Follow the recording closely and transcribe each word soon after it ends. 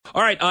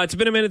All right, it's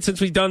been a minute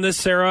since we've done this,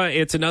 Sarah.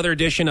 It's another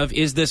edition of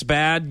Is This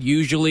Bad?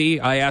 Usually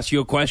I ask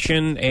you a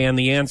question, and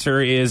the answer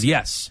is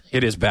yes,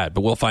 it is bad, but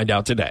we'll find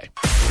out today.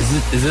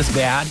 Is this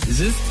bad? Is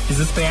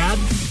this bad?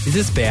 Is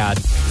this bad?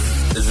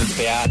 Is this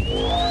bad?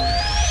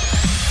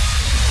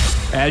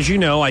 As you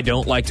know, I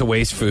don't like to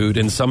waste food,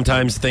 and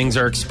sometimes things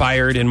are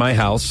expired in my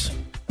house.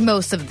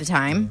 Most of the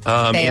time.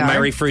 My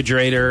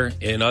refrigerator,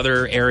 in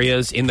other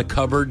areas, in the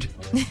cupboard.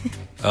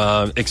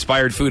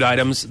 Expired food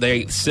items,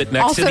 they sit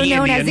next to the Indian.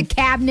 Also known as a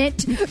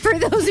cabinet, for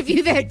those of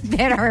you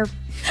that are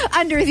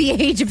under the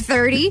age of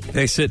 30.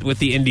 They sit with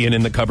the Indian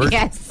in the cupboard.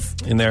 Yes.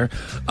 In there.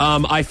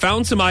 I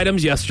found some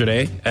items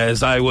yesterday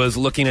as I was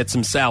looking at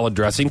some salad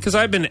dressing, because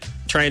I've been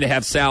trying to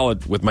have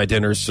salad with my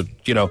dinners, so,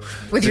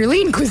 with your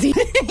lean cuisine.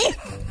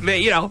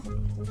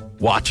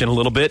 Watching a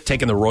little bit,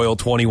 taking the Royal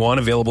 21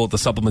 available at the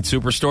Supplement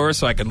Superstore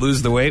so I could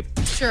lose the weight.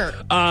 Sure.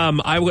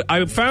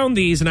 I found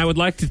these, and I would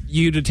like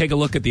you to take a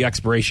look at the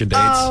expiration dates.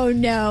 Oh,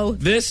 no.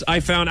 This I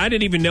found. I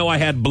didn't even know I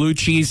had blue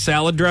cheese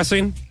salad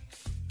dressing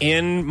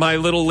in my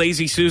little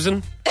Lazy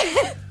Susan.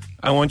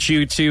 I want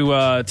you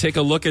to take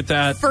a look at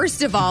that.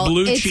 First of all,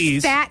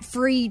 it's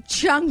fat-free,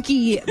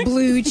 chunky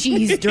blue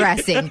cheese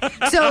dressing.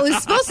 So it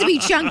was supposed to be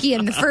chunky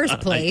in the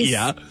first place.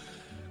 Yeah.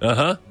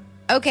 Uh-huh.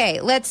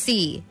 Okay, let's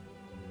see.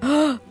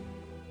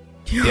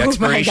 The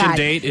expiration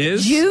date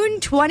is?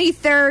 June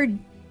 23rd,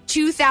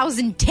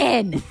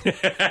 2010.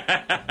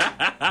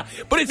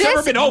 But it's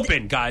never been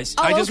open, guys.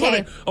 Oh, I just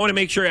okay. want to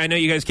make sure. I know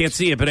you guys can't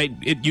see it, but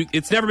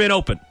it's never been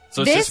open.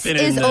 So it's this just been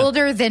is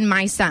older than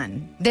my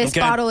son. This Okay.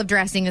 bottle of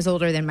dressing is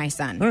older than my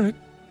son. All right.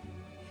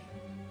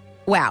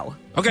 Wow.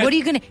 Okay. What are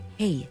you going to...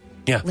 Hey,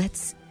 Yeah.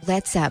 let's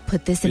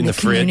put this in the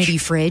the community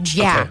fridge.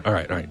 Yeah. Okay. All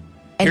right.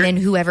 And then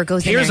whoever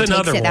goes in there and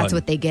takes it, that's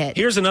what they get.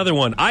 Here's another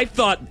one. I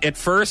thought at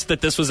first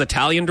that this was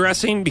Italian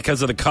dressing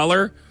because of the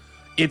color.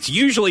 It's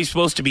usually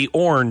supposed to be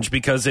orange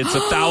because it's a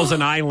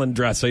Thousand Island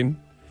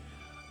dressing.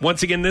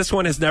 Once again, this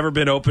one has never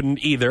been opened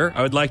either.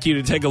 I would like you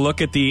to take a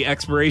look at the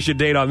expiration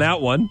date on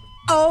that one.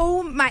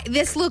 Oh my!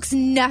 This looks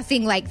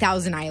nothing like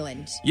Thousand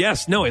Island.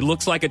 Yes, no, it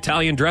looks like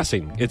Italian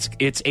dressing.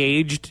 It's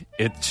aged.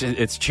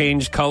 It's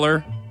changed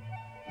color.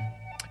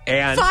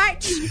 And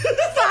Fudge!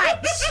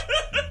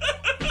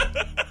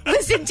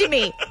 Listen to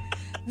me.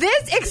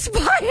 This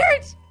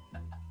expired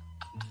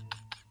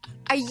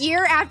a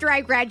year after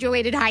I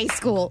graduated high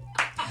school.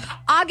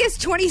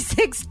 August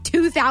 26,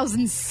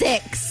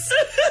 2006.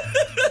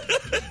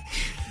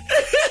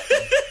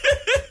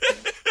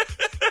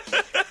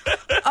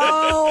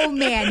 Oh,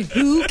 man.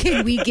 Who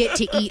can we get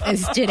to eat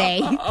this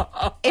today?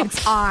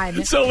 It's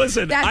on. So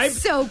listen.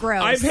 That's so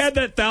gross. I've had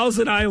that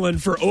Thousand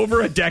Island for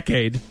over a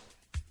decade.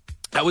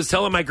 I was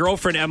telling my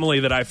girlfriend,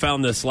 Emily, that I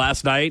found this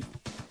last night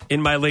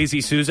in my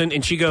Lazy Susan,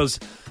 and she goes,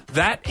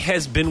 that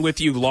has been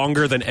with you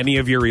longer than any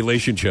of your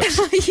relationships.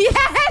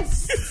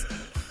 Yes!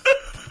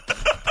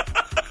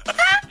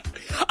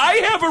 I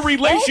have a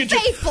relationship.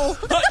 Oh,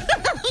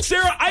 faithful.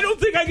 Sarah, I don't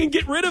think I can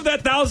get rid of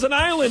that Thousand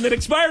Island that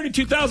expired in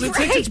 2006.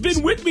 Right. It's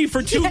been with me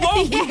for too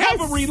long. Yes. We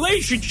have a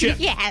relationship.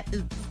 Yes.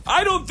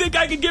 I don't think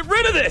I can get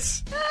rid of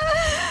this.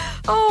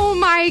 Oh,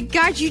 my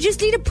God. You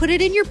just need to put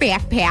it in your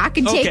backpack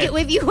and take it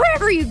with you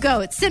wherever you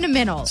go. It's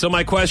sentimental. So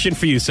my question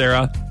for you,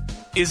 Sarah,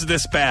 is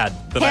this bad?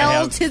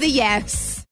 Hell to the yes.